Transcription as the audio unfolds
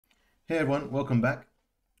Hey everyone, welcome back.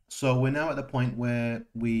 So we're now at the point where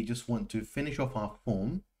we just want to finish off our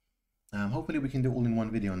form. Hopefully we can do it all in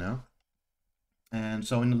one video now. And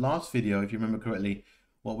so in the last video, if you remember correctly,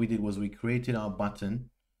 what we did was we created our button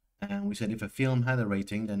and we said if a film had a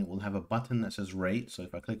rating, then it will have a button that says rate. So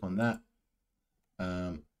if I click on that,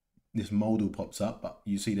 this modal pops up, but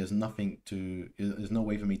you see there's no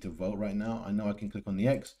way for me to vote right now. I know I can click on the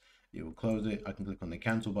X, it will close it. I can click on the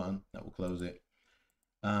cancel button, that will close it.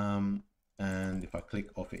 And if I click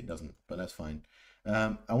off it, it doesn't, but that's fine.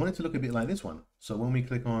 I want it to look a bit like this one. So when we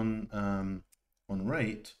click on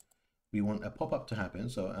rate, we want a pop-up to happen,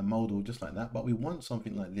 so a modal just like that, but we want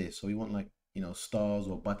something like this. So we want, like, you know, stars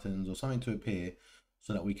or buttons or something to appear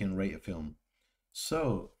so that we can rate a film.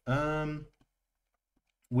 So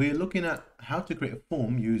we're looking at how to create a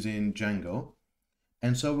form using Django.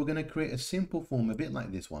 And so we're going to create a simple form a bit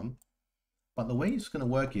like this one, but the way it's going to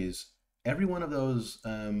work is every one of those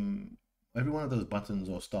buttons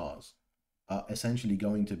or stars are essentially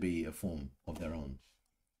going to be a form of their own,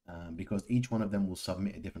 because each one of them will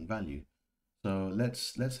submit a different value. So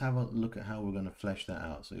let's have a look at how we're going to flesh that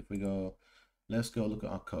out. So if we go, let's go look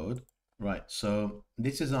at our code. Right, so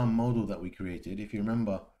this is our modal that we created. If you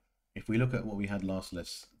remember, if we look at what we had last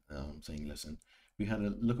lesson, we had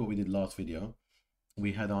a look at what we did last video.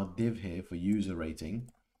 We had our div here for user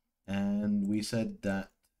rating, and we said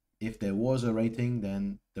that if there was a rating,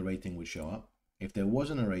 then the rating would show up. If there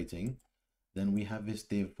wasn't a rating, then we have this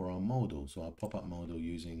div for our modal, so our pop-up modal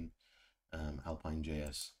using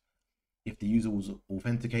Alpine.js. If the user was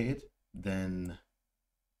authenticated, then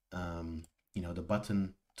you know, the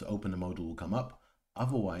button to open the modal will come up.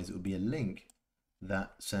 Otherwise, it would be a link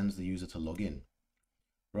that sends the user to log in.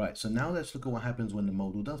 Right, so now let's look at what happens when the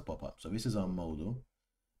modal does pop up. So this is our modal,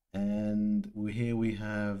 and here we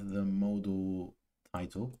have the modal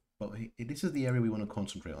title, but this is the area we want to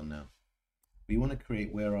concentrate on now. We want to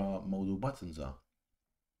create where our modal buttons are.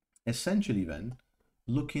 Essentially then,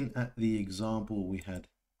 looking at the example we had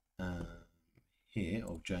here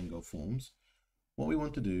of Django Forms, what we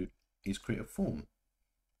want to do is create a form.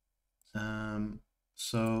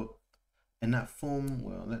 So in that form,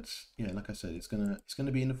 well, like I said, it's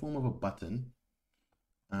gonna be in the form of a button,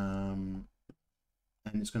 and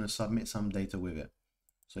it's gonna submit some data with it.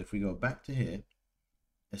 So if we go back to here,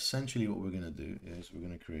 essentially what we're gonna do is we're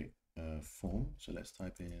gonna create a form. So let's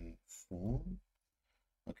type in form.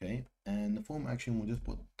 Okay, and the form action we'll just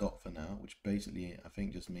put dot for now, which basically I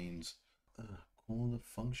think just means call the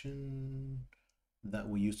function that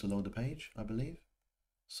we use to load the page, I believe.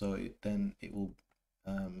 So then it will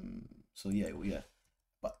so yeah,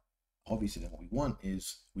 but obviously then what we want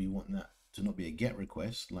is we want that to not be a get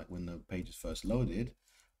request like when the page is first loaded.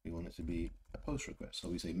 We want it to be a post request, so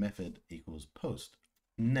we say method equals post.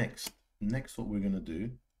 Next what we're going to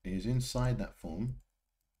do is inside that form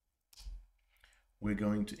we're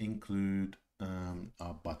going to include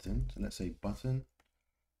our button. So let's say button,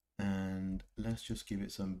 and let's just give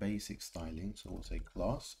it some basic styling. So we'll say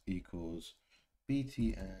class equals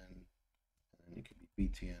btn, and it could be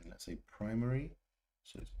btn, let's say primary,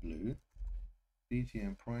 so it's blue,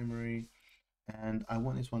 btn primary, and I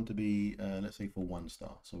want this one to be let's say for 1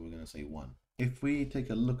 star, so we're going to say 1. If we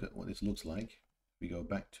take a look at what this looks like, we go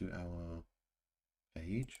back to our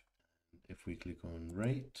page, if we click on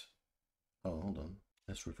rate, oh hold on,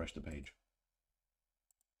 let's refresh the page.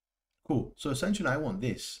 Cool, so essentially I want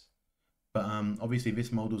this, but obviously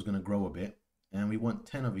this model is going to grow a bit, and we want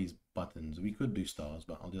 10 of these buttons. We could do stars,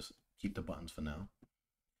 but I'll just keep the buttons for now.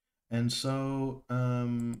 And so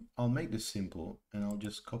I'll make this simple, and I'll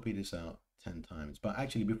just copy this out 10 times. But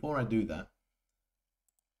actually, before I do that,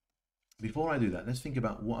 let's think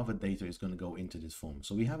about what other data is going to go into this form.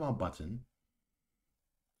 So we have our button.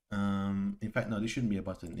 In fact, no, this shouldn't be a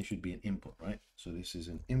button. This should be an input, right? So this is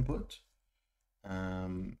an input.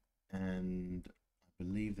 And I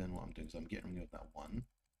believe then what I'm doing is I'm getting rid of that 1.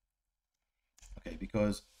 Okay,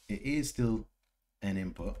 because it is still an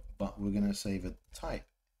input, but we're going to say the type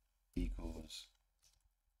equals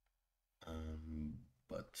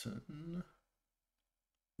button.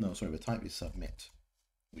 No, sorry, the type is submit,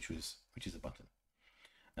 which is a button.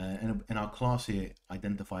 And our class here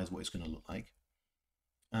identifies what it's going to look like.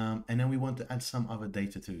 And then we want to add some other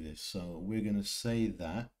data to this. So we're going to say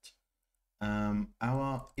that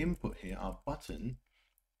our input here, our button,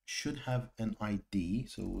 should have an ID.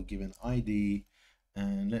 So we'll give an ID,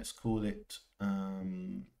 and let's call it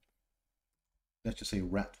let's just say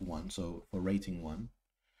rat1, so for rating 1.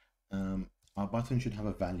 Our button should have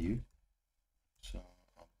a value, so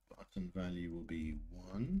our button value will be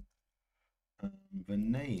 1. The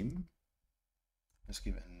name, let's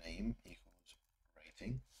give it a name equals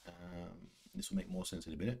rating. This will make more sense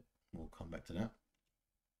in a bit. We'll come back to that.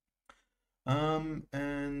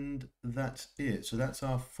 And that's it. So that's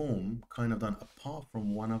our form kind of done, apart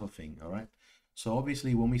from one other thing. All right. So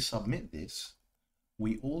obviously when we submit this,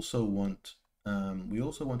 we also want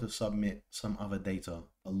to submit some other data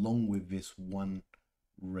along with this one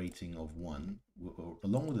rating of 1,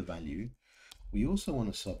 along with the value. We also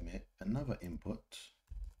want to submit another input.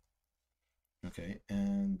 Okay,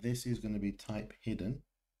 and this is going to be type hidden.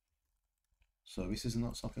 So this is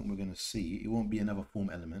not something we're going to see. It won't be another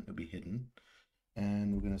form element, it'll be hidden.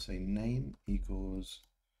 And we're going to say name equals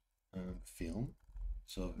film.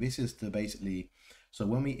 So this is to basically, so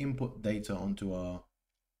when we input data onto our,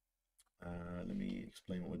 let me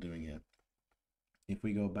explain what we're doing here. If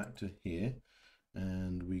we go back to here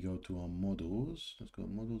and we go to our models, let's go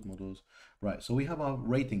models. Right, so we have our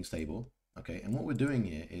ratings table. Okay, and what we're doing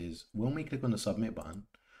here is when we click on the submit button,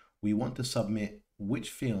 we want to submit which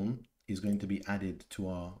film is going to be added to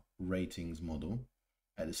our ratings model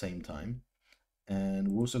at the same time. And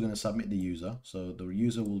we're also going to submit the user. So the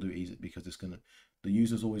user will do easy because the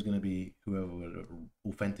user is always going to be whoever the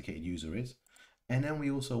authenticated user is. And then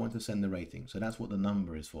we also want to send the rating. So that's what the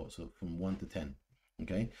number is for. So from 1 to 10.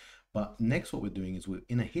 Okay. But next, what we're doing is we're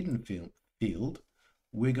in a hidden field,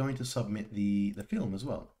 we're going to submit the film as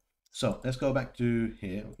well. So let's go back to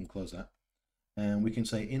here. We can close that. And we can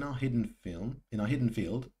say in our hidden field,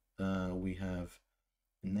 we have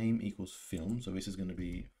name equals film. So this is going to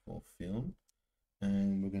be for film.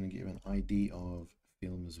 And we're going to give an ID of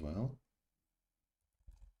film as well.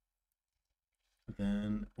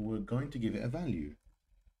 Then we're going to give it a value.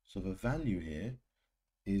 So the value here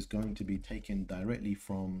is going to be taken directly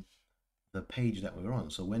from the page that we're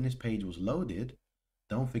on. So when this page was loaded,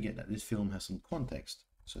 don't forget that this film has some context.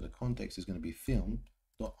 So the context is going to be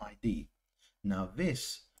film.id. Now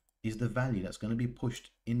this is the value that's going to be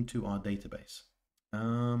pushed into our database.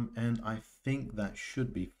 And I think that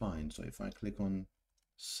should be fine. So if I click on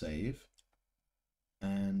save,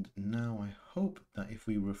 and now I hope that if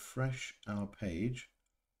we refresh our page,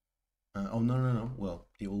 oh no, well,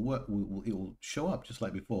 it will work. It will show up just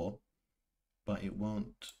like before, but it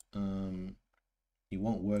won't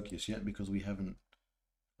work just yet because we haven't.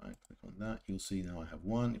 If I click on that, you'll see now I have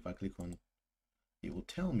 1. If I click on, it will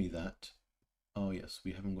tell me that, oh yes,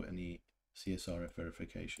 we haven't got any CSRF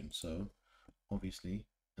verification. So obviously,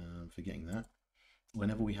 forgetting that,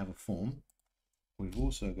 whenever we have a form, we've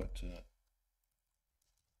also got to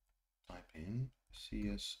type in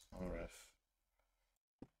CSRF.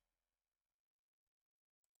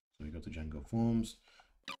 So we go to Django Forms.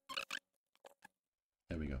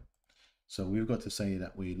 There we go. So we've got to say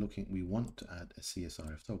that we want to add a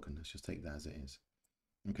CSRF token. Let's just take that as it is.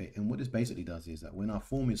 Okay, and what this basically does is that when our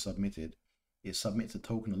form is submitted, it submits a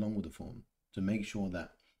token along with the form to make sure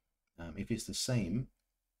that if it's the same,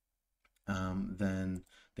 then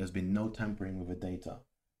there's been no tampering with the data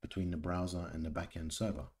between the browser and the backend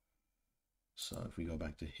server. So if we go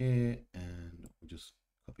back to here and we'll just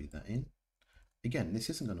copy that in. Again, this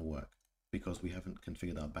isn't going to work because we haven't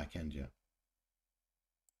configured our backend yet.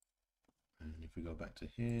 And if we go back to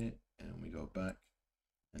here and we go back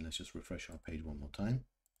and let's just refresh our page one more time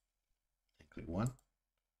and click 1.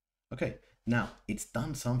 Okay, now it's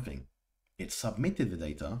done something. It submitted the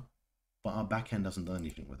data, but our backend doesn't do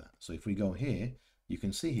anything with that. So if we go here, you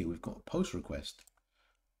can see here we've got a post request,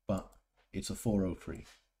 but it's a 403.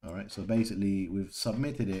 All right, so basically we've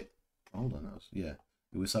submitted it. Hold on, yeah,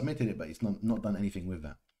 we submitted it, but it's not done anything with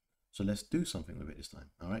that. So let's do something with it this time.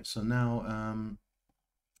 All right, so now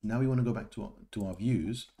now we want to go back to our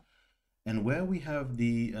views, and where we have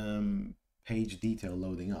the page detail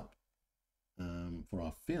loading up for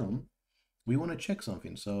our film, we want to check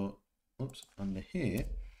something. So oops, under here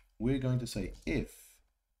we're going to say if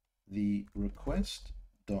the request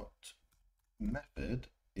dot method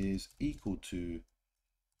is equal to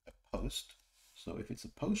a post. So if it's a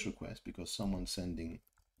post request because someone's sending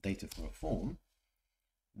data for a form,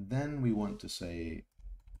 then we want to say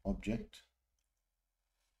object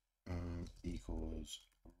equals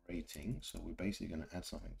rating. So we're basically going to add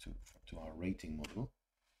something to our rating model.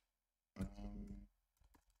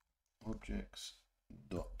 Objects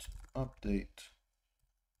dot update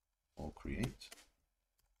or create,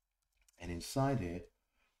 and inside here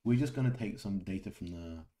we're just going to take some data from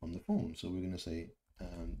the form. So we're going to say the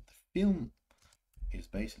film is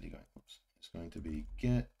basically going, it's going to be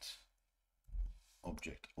get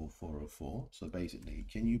object or 404. So basically,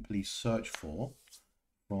 can you please search for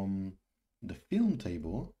from the film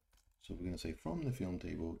table? So we're going to say from the film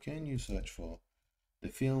table, can you search for the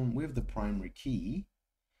film with the primary key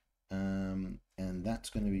And that's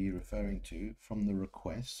going to be referring to from the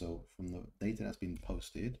request. So from the data that's been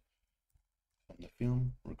posted from the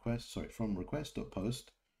film request, sorry, from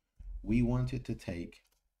request.post, we want it to take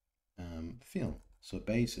film. So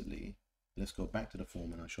basically, let's go back to the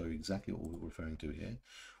form and I'll show you exactly what we're referring to here.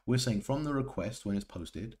 We're saying from the request when it's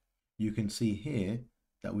posted, you can see here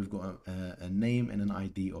that we've got a name and an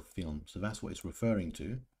ID of film. So that's what it's referring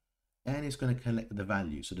to. And it's going to collect the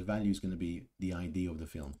value. So the value is going to be the ID of the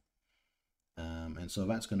film. And so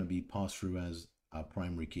that's going to be passed through as our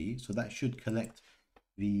primary key. So that should collect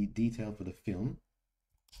the detail for the film.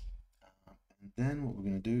 And then what we're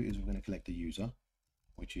going to do is we're going to collect the user,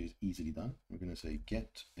 which is easily done. We're going to say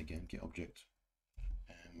get, again, get object.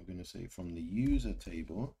 And we're going to say from the user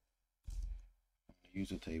table,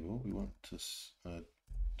 we want to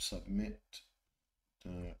submit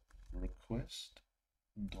the request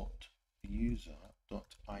dot user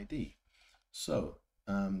dot ID. So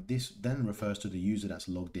this then refers to the user that's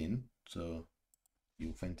logged in, so the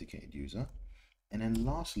authenticated user. And then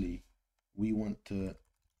lastly, we want to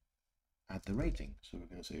add the rating. So we're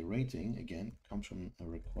going to say rating, again, comes from a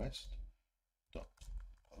request dot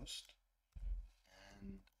post,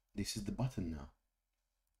 and this is the button now.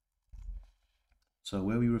 So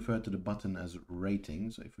where we refer to the button as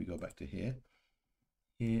rating, so if we go back to here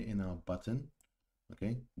in our button,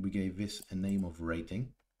 okay, we gave this a name of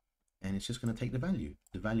rating, and it's just going to take the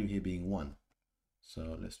value here being 1.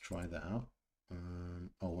 So let's try that out.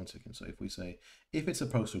 Oh, 1 second. So if we say, if it's a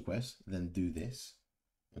post request, then do this,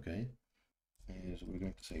 okay, is we're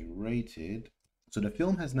going to say rated. So the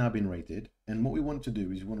film has now been rated, and what we want to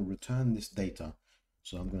do is we want to return this data.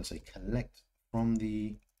 So I'm going to say collect from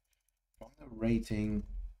the rating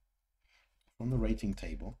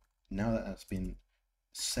table. Now that that's been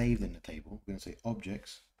saved in the table, we're going to say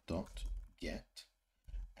objects dot get,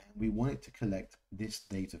 and we want it to collect this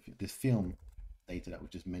data, this film data that we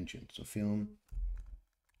just mentioned. So film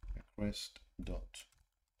request dot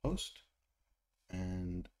post,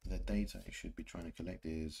 and the data it should be trying to collect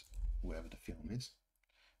is wherever the film is,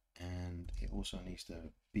 and it also needs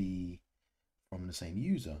to be from the same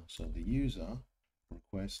user. So the user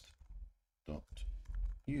request dot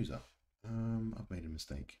user. I've made a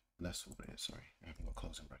mistake. That's what it is. Sorry, I haven't got a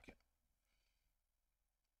closing bracket.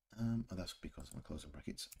 Oh, that's because my closing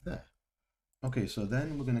brackets there. Okay, so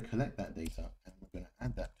then we're going to collect that data and we're going to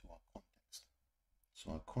add that to our context.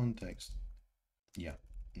 So our context, yeah,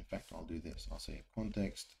 in fact, I'll do this. I'll say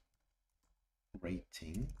context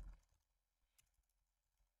rating.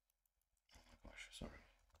 Oh my gosh, sorry.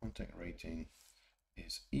 Context rating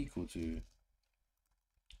is equal to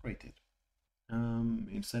rated.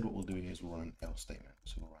 Instead, what we'll do is we'll run an else statement.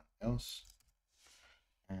 So we'll run else,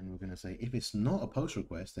 and we're going to say if it's not a post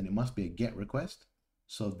request, then it must be a get request.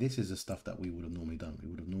 So this is the stuff that we would have normally done. We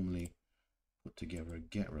would have normally put together a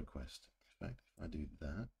get request. In fact, if I do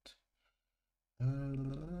that,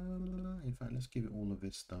 in fact, let's give it all of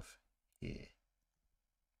this stuff here.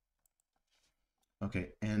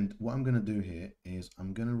 Okay, and what I'm going to do here is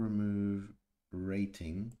I'm going to remove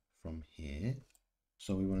rating from here.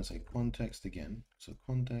 So we want to say context again. So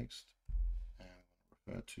context and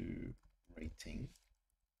refer to rating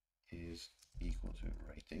is equal to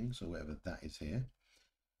rating. So whatever that is here.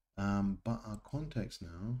 But our context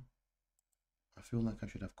now, I feel like I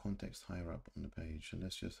should have context higher up on the page. So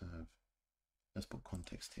let's put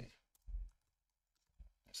context here.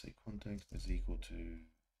 Let's say context is equal to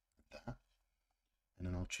that. And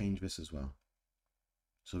then I'll change this as well.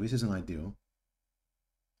 So this isn't ideal.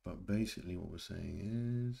 But basically what we're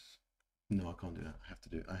saying is, no, I can't do that.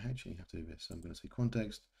 I actually have to do this. So I'm going to say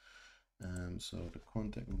context. So the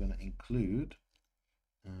context, we're going to include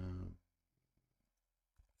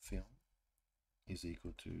film is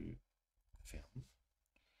equal to film.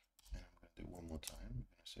 And I'm going to do it one more time. I'm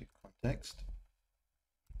going to say context.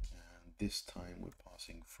 And this time we're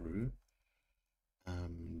passing through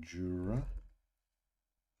dura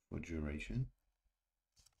for duration.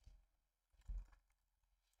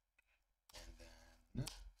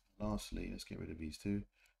 Lastly, let's get rid of these two.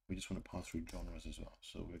 We just want to pass through genres as well.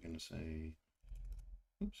 So we're going to say,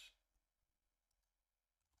 oops,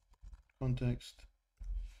 context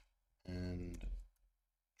and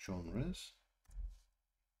genres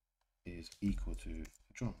is equal to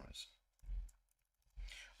genres.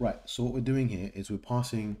 Right. So what we're doing here is we're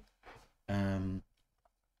passing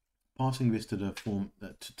this to the form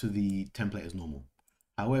to the template as normal.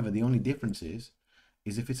 However, the only difference is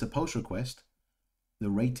if it's a post request, the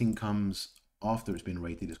rating comes after it's been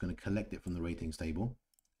rated. It's going to collect it from the ratings table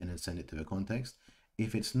and then send it to the context.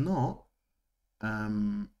 If it's not,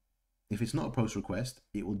 if it's not a post request,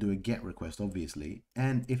 it will do a get request, obviously.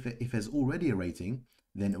 And if there's already a rating,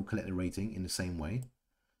 then it will collect the rating in the same way.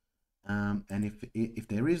 And if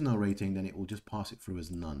there is no rating, then it will just pass it through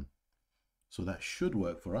as none. So that should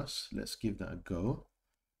work for us. Let's give that a go.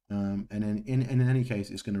 And then in any case,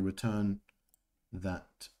 it's going to return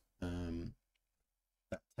that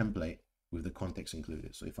that template with the context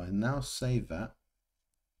included. So if I now save that,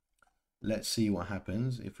 let's see what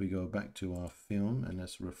happens if we go back to our film and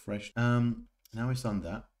let's refresh. Now it's done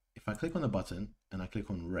that. If I click on the button and I click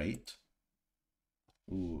on rate,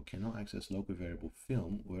 cannot access local variable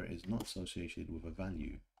film where it is not associated with a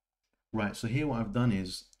value. Right, so here what I've done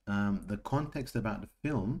is the context about the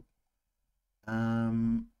film.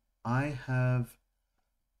 I've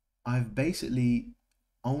basically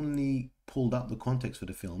only pulled up the context for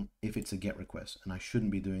the film if it's a get request, and I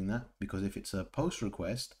shouldn't be doing that, because if it's a post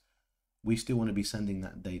request, we still want to be sending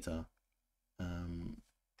that data.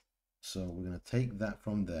 So we're going to take that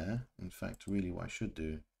from there. In fact, really what I should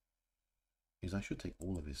do is I should take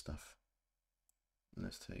all of his stuff.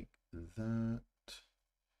 Let's take that.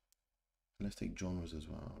 Let's take genres as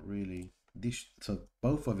well. Really, this, so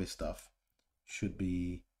both of his stuff should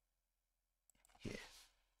be here.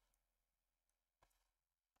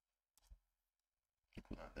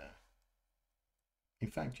 Put that there. In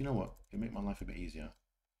fact, you know what? It'll make my life a bit easier.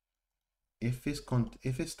 If his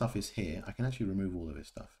stuff is here, I can actually remove all of his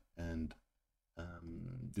stuff and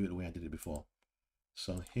do it the way I did it before.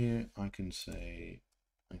 So here I can say,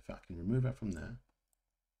 in fact, I can remove that from there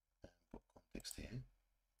and put context here.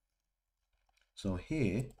 So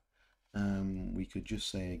here we could just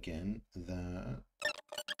say again that,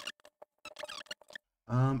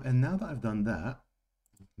 and now that I've done that,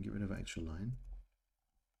 I can get rid of that extra line.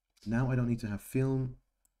 Now I don't need to have film,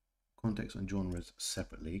 context, and genres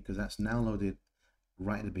separately, because that's now loaded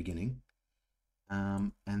right at the beginning.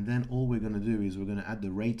 And then all we're going to do is we're going to add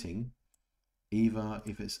the rating, either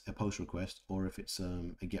if it's a post request or if it's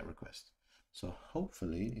a get request. So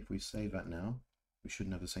hopefully, if we save that now, we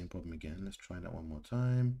shouldn't have the same problem again. Let's try that one more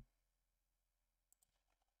time.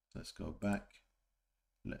 Let's go back.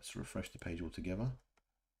 Let's refresh the page altogether.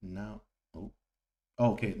 Now,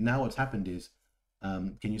 okay. Now what's happened is,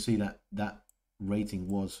 can you see that that rating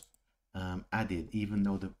was added, even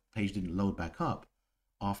though the page didn't load back up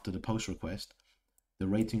after the post request? The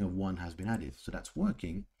rating of 1 has been added, so that's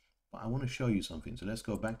working. But I want to show you something. So let's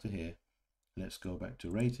go back to here. Let's go back to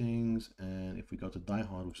ratings, and if we go to Die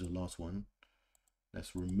Hard, which is the last one,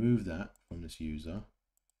 let's remove that from this user.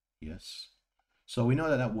 Yes. So we know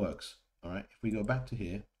that that works. All right. If we go back to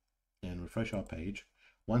here and refresh our page,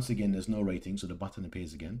 once again, there's no rating, so the button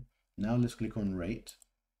appears again. Now let's click on rate.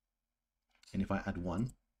 And if I add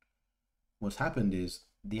 1, what's happened is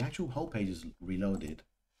the actual whole page is reloaded,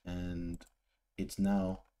 and it's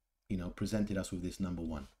now, you know, presented us with this number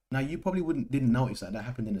 1. Now you probably didn't notice that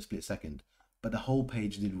happened in a split second, but the whole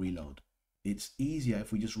page did reload. It's easier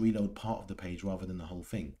if we just reload part of the page rather than the whole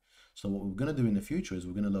thing. So what we're going to do in the future is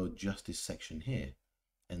we're going to load just this section here,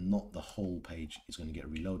 and not the whole page is going to get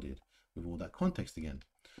reloaded with all that context again.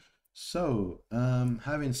 So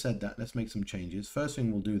having said that, let's make some changes. First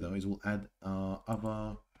thing we'll do though is we'll add our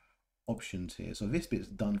other options here. So this bit's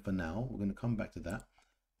done for now. We're going to come back to that.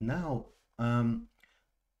 Now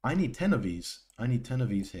I need 10 of these. I need 10 of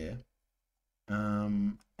these here.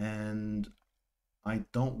 And I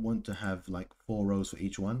don't want to have like 4 rows for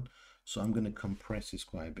each one. So I'm going to compress this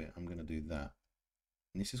quite a bit. I'm going to do that.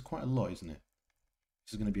 And this is quite a lot, isn't it?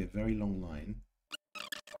 This is going to be a very long line.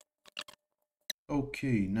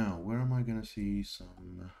 Okay, now where am I going to see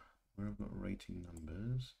some, where I've got rating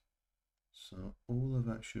numbers? So all of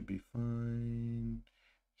that should be fine.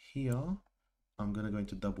 Here, I'm going to go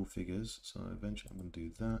into double figures. So eventually I'm going to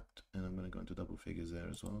do that. And I'm going to go into double figures there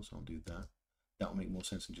as well. So I'll do that. That will make more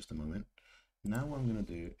sense in just a moment. Now what I'm going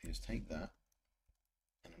to do is take that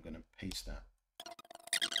and I'm going to paste that.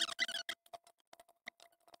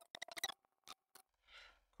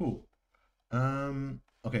 Cool.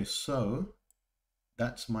 Okay, so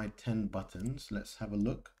that's my 10 buttons. Let's have a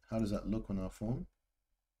look. How does that look on our form?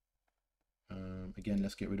 Again,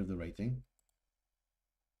 let's get rid of the rating.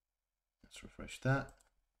 Let's refresh that.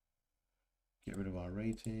 Get rid of our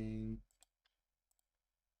rating.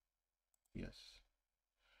 Yes.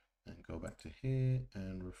 And go back to here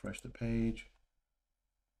and refresh the page.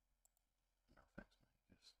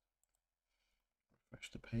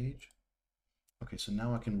 Refresh the page. Okay, so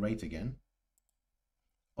now I can rate again.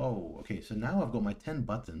 Oh, okay, so now I've got my 10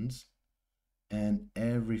 buttons and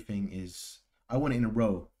everything is, I want it in a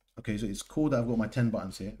row. Okay, so it's cool that I've got my 10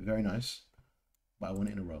 buttons here, very nice, but I want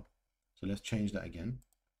it in a row. So let's change that again.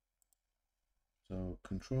 So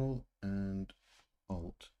Control and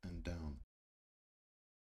Alt and down.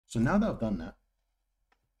 So now that I've done that,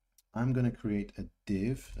 I'm going to create a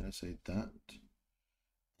div. Let's say that,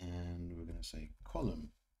 and we're going to say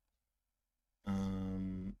column,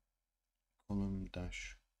 column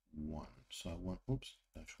 -1. So I want, oops,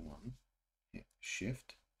 -1. Hit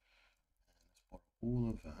Shift, and let's put all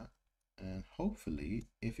of that. And hopefully,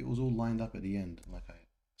 if it was all lined up at the end, like I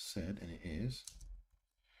said, and it is,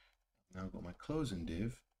 now I've got my closing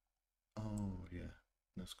div. Oh yeah,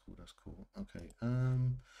 that's cool. That's cool. Okay.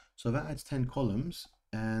 So that adds 10 columns,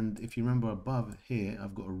 and if you remember above here,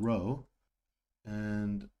 I've got a row,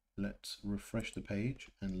 and let's refresh the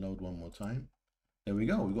page and load one more time. There we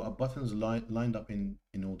go. We've got our buttons lined up in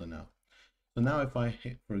order now. So now if I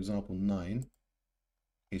hit, for example, 9,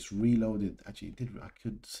 it's reloaded. Actually, I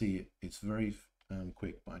could see it. It's very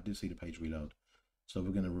quick, but I did see the page reload. So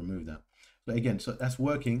we're going to remove that. But again, so that's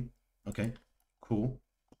working. Okay, cool.